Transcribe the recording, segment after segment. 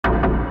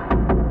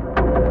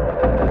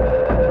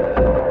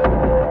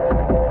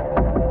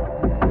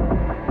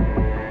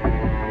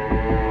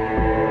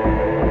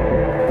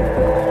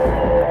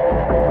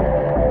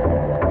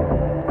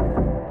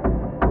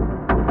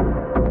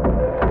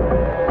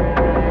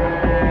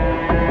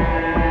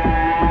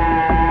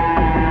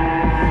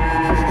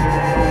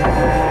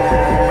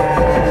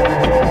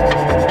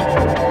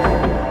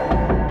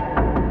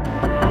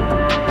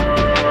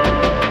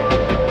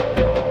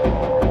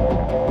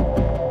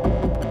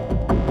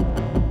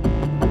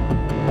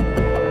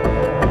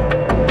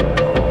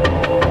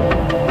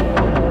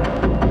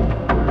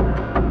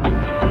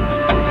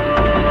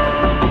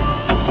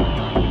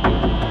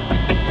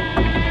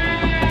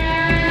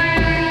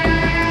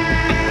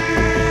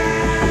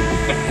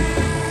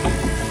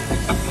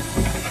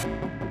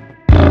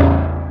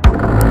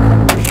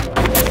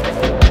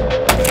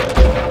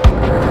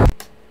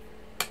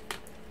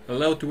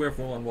to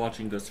everyone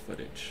watching this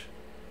footage.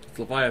 It's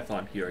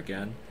Leviathan here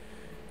again,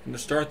 and to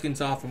start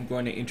things off I'm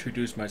going to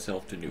introduce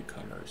myself to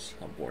newcomers.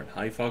 I'm born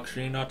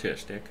high-functioning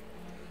autistic,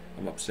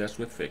 I'm obsessed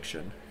with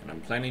fiction, and I'm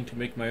planning to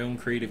make my own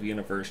creative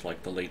universe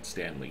like the late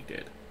Stan Lee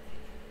did.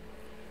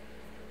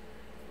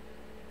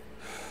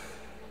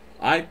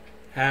 I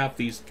have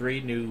these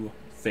three new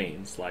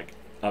things, like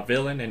a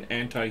villain, an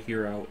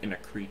anti-hero, and a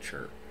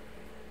creature.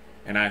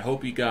 And I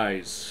hope you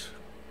guys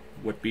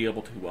would be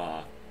able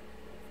to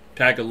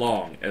tag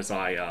along as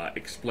I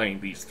explain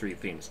these three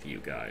things to you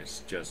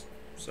guys, just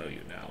so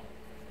you know.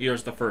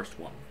 Here's the first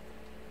one.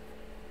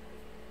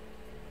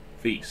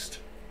 Feast.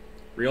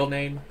 Real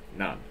name,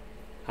 none.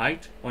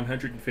 Height,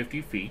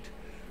 150 feet.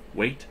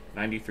 Weight,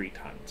 93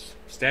 tons.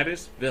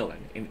 Status,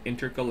 villain in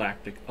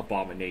intergalactic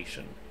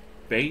abomination.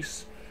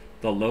 Base,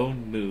 the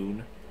lone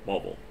moon,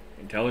 mobile.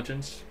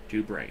 Intelligence,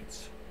 2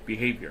 brains.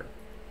 Behavior.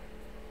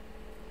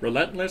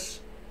 Relentless,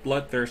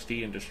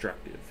 bloodthirsty, and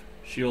destructive.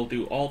 She'll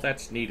do all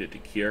that's needed to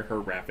cure her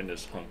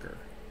ravenous hunger.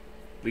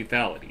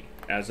 Lethality,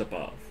 as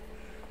above.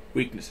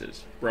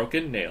 Weaknesses,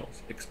 broken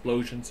nails,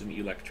 explosions, and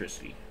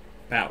electricity.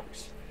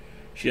 Powers.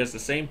 She has the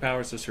same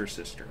powers as her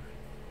sister.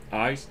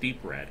 Eyes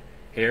deep red,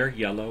 hair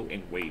yellow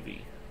and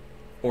wavy.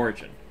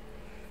 Origin.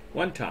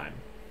 One time,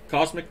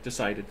 Kozmik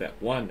decided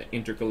that one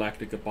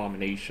intergalactic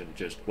abomination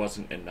just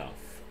wasn't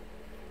enough.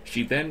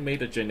 She then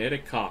made a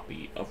genetic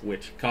copy of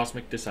which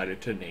Kozmik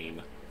decided to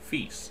name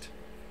Feast.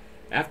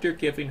 After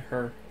giving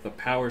her the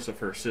powers of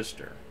her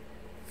sister,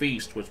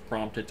 Feast was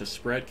prompted to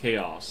spread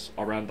chaos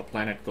around the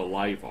planet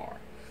Gullivar,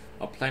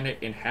 a planet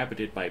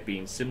inhabited by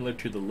beings similar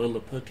to the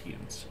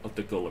Lilliputians of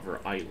the Gulliver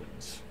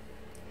Islands.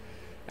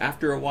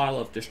 After a while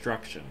of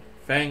destruction,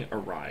 Fang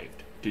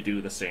arrived to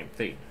do the same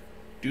thing.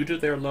 Due to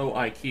their low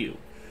IQ,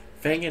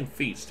 Fang and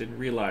Feast didn't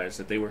realize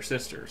that they were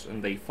sisters,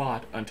 and they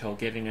fought until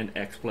getting an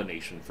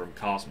explanation from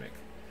Kozmik.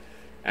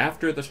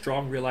 After the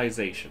strong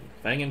realization,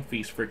 Fang and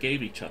Feast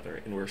forgave each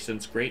other and were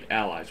since great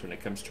allies when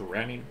it comes to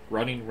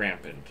running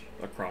rampant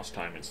across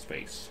time and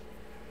space.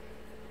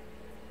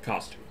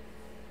 Costume.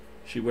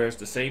 She wears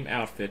the same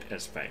outfit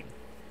as Fang.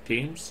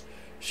 Teams.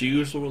 She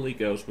usually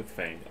goes with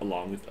Fang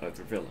along with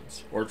other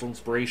villains. Original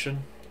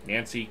inspiration,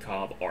 Nancy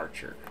Cobb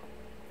Archer.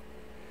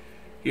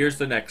 Here's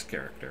the next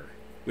character,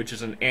 which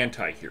is an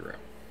anti-hero.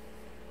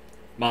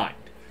 Mind.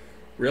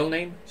 Real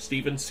name,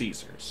 Steven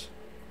Caesars.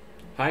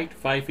 Height,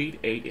 5 feet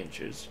 8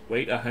 inches.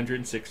 Weight,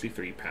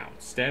 163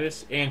 pounds.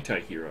 Status,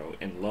 anti-hero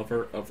and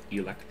lover of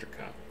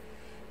Electrica.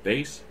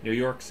 Base, New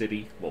York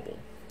City, mobile.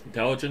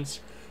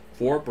 Intelligence,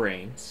 4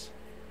 brains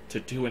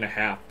to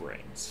 2.5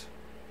 brains.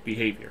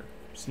 Behavior.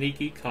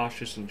 Sneaky,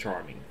 cautious, and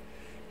charming.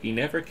 He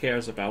never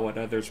cares about what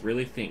others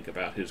really think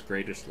about his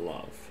greatest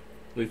love.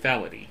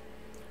 Lethality.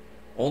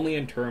 Only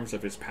in terms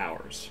of his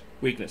powers.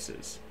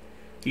 Weaknesses.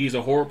 He's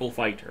a horrible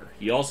fighter.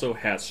 He also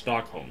has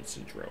Stockholm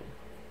Syndrome.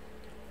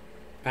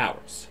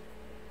 Powers.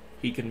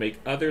 He can make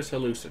others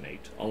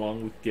hallucinate,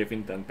 along with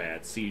giving them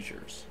bad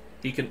seizures.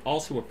 He can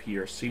also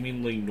appear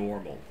seemingly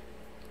normal.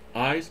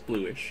 Eyes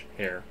bluish,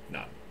 hair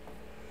none.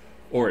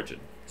 Origin.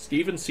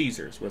 Steven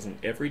Caesars was an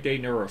everyday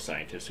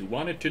neuroscientist who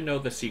wanted to know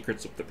the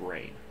secrets of the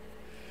brain.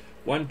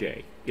 One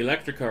day,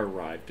 Electrica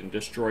arrived and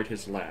destroyed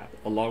his lab,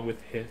 along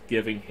with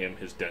giving him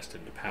his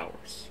destined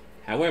powers.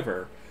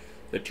 However,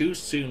 the two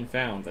soon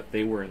found that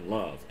they were in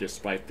love,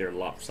 despite their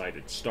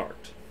lopsided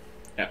start.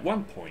 At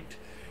one point,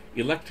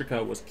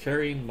 Electrica was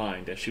carrying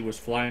Mynd as she was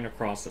flying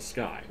across the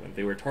sky when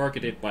they were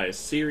targeted by a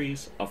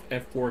series of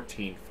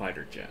F-14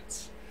 fighter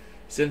jets.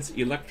 Since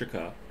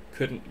Electrica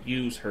couldn't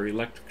use her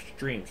electric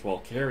streams while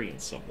carrying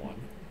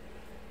someone,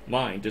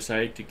 Mynd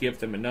decided to give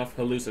them enough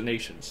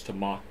hallucinations to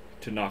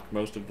knock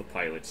most of the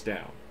pilots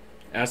down.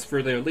 As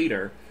for their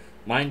leader,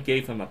 Mynd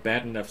gave him a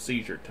bad enough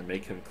seizure to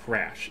make him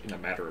crash in a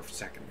matter of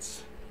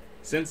seconds.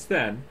 Since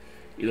then,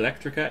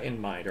 Electrica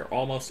and Mynd are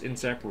almost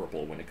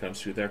inseparable when it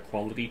comes to their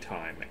quality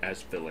time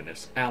as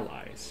villainous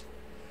allies.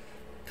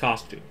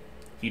 Costume.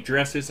 He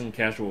dresses in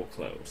casual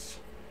clothes.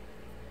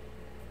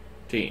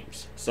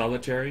 Teams.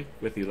 Solitary,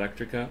 with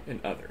Electrica and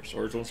others.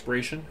 Original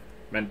inspiration,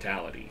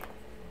 mentality.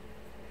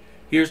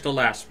 Here's the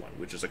last one,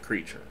 which is a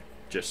creature,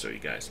 just so you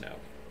guys know.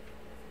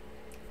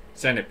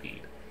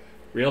 Centipede.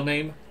 Real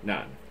name,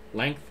 none.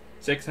 Length,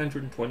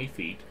 620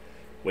 feet.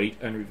 Weight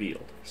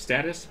unrevealed.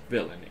 Status,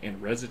 villain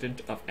and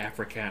resident of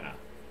Africana.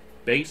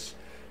 Base,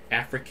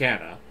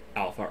 Africana,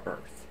 Alpha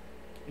Earth.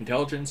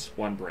 Intelligence,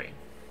 1 brain.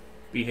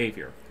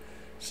 Behavior.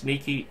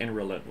 Sneaky and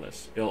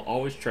relentless. It'll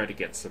always try to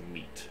get some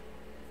meat.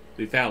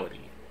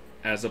 Lethality,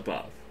 as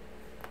above.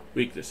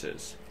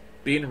 Weaknesses.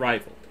 Being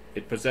rivaled.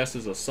 It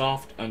possesses a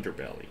soft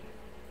underbelly.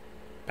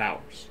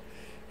 Powers.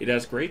 It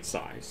has great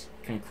size,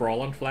 can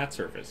crawl on flat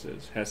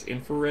surfaces, has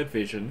infrared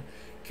vision,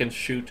 can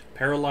shoot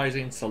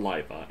paralyzing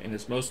saliva, and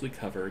is mostly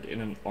covered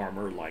in an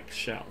armor-like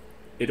shell.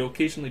 It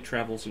occasionally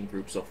travels in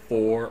groups of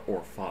 4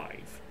 or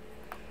 5.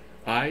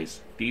 Eyes,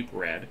 deep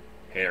red,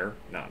 hair,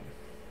 none.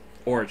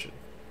 Origin.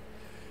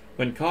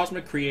 When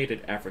Kozmik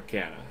created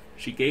Africana,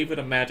 she gave it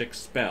a magic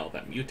spell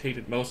that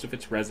mutated most of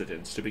its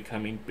residents to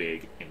becoming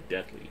big and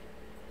deadly.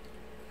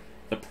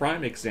 The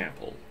prime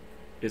example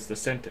is the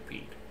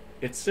centipede.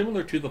 It's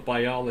similar to the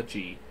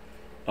biology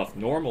of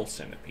normal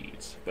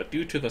centipedes, but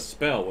due to the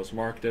spell was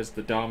marked as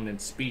the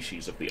dominant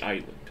species of the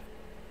island.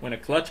 When a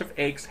clutch of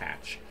eggs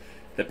hatch,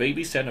 the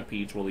baby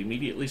centipedes will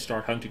immediately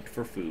start hunting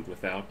for food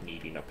without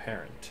needing a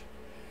parent.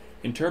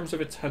 In terms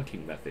of its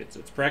hunting methods,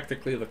 it's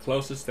practically the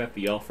closest that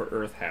the Alpha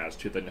Earth has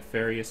to the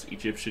nefarious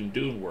Egyptian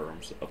dune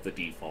worms of the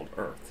default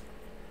Earth.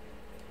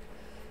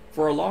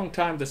 For a long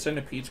time, the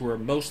centipedes were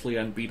mostly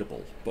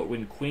unbeatable, but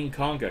when Queen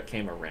Konga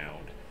came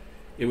around,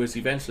 it was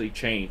eventually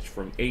changed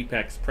from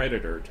apex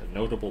predator to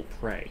notable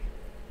prey.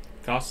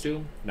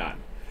 Costume? None.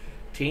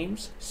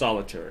 Teams?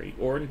 Solitary,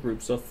 or in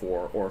groups of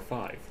 4 or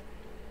 5.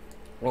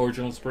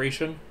 Original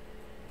inspiration?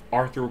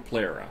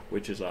 Arthropleura,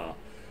 which is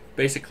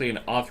basically an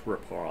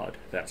arthropod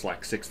that's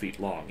like 6 feet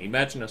long.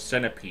 Imagine a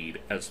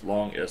centipede as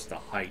long as the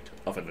height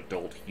of an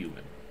adult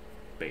human,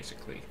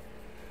 basically.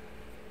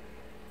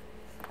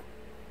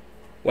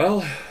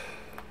 Well,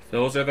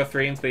 those are the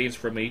 3 things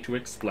for me to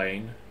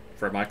explain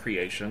for my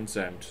creations,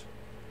 and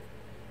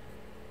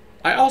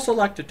I also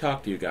like to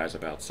talk to you guys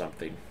about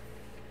something.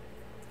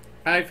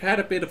 I've had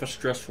a bit of a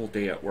stressful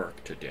day at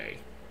work today,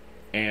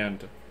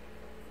 and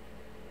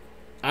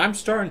I'm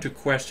starting to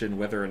question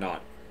whether or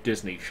not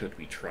Disney should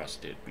be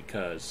trusted,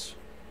 because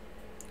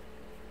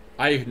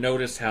I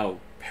noticed how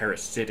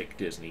parasitic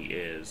Disney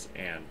is,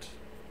 and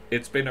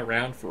it's been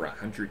around for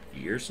 100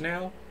 years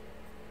now.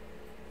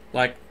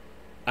 Like,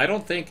 I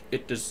don't think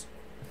it does.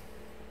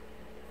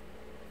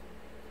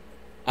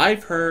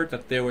 I've heard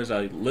that there was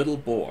a little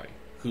boy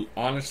who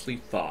honestly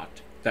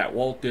thought that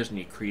Walt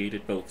Disney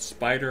created both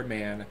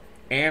Spider-Man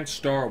and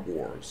Star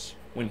Wars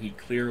when he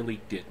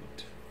clearly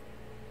didn't.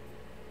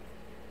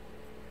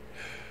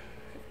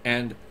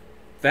 And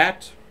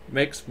that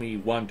makes me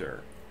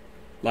wonder,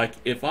 like,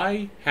 if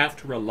I have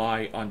to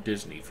rely on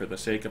Disney for the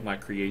sake of my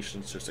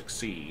creations to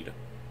succeed,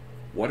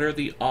 what are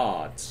the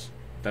odds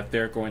that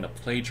they're going to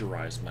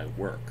plagiarize my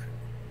work?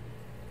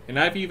 And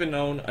I've even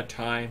known a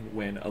time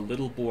when a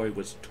little boy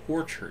was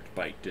tortured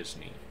by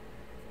Disney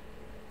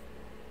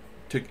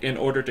in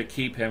order to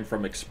keep him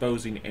from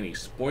exposing any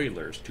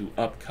spoilers to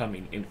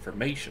upcoming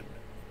information.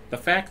 The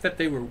fact that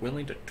they were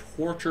willing to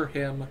torture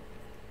him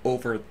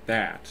over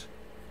that,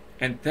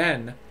 and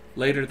then,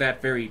 later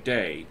that very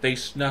day, they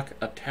snuck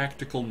a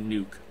tactical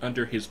nuke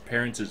under his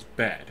parents'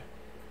 bed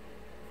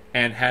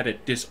and had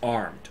it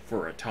disarmed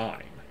for a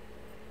time.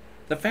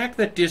 The fact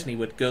that Disney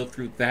would go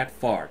through that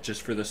far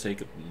just for the sake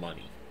of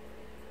money.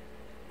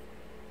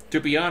 To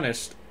be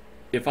honest,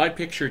 if I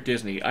picture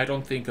Disney, I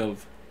don't think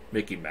of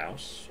Mickey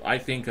Mouse. I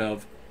think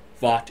of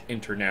Vought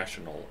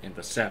International in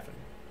the 7,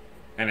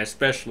 and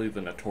especially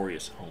the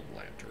notorious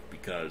Homelander,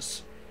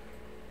 because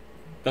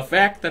the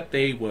fact that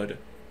they would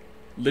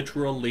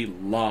literally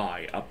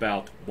lie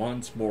about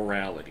one's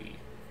morality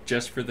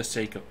just for the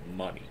sake of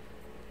money.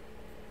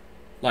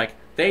 Like,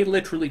 they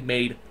literally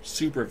made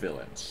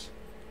supervillains,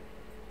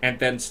 and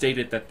then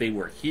stated that they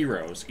were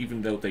heroes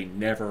even though they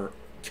never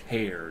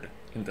cared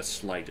in the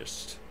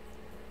slightest.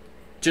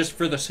 Just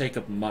for the sake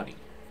of money.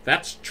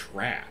 That's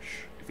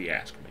trash, if you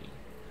ask me.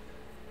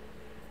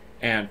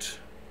 And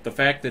the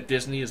fact that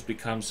Disney has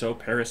become so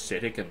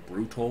parasitic and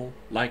brutal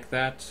like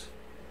that,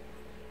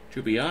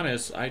 to be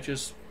honest, I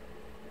just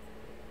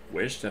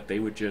wish that they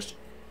would just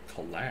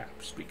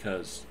collapse,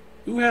 because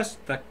who has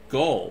the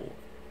goal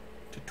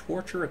to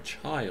torture a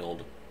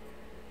child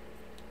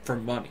for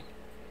money?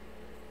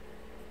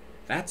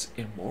 That's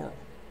immoral.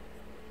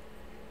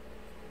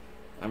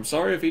 I'm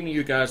sorry if any of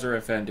you guys are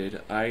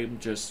offended. I'm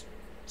just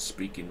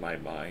speaking my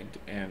mind,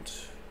 and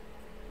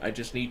I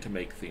just need to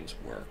make things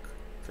work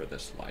for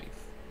this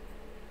life.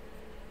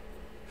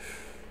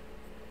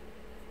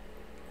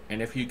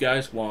 And if you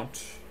guys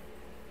want,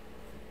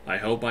 I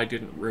hope I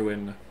didn't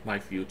ruin my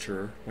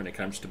future when it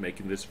comes to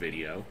making this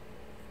video.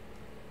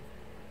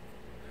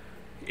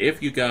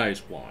 If you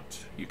guys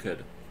want, you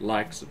could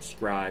like,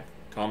 subscribe,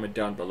 comment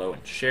down below,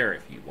 and share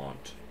if you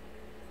want.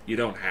 You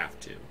don't have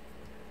to.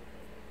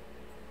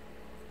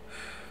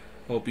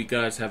 Hope you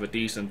guys have a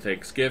decent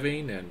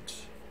Thanksgiving and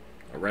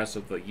the rest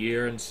of the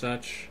year and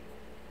such.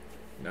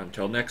 And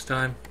until next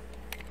time,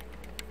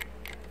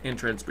 in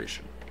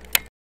transmission.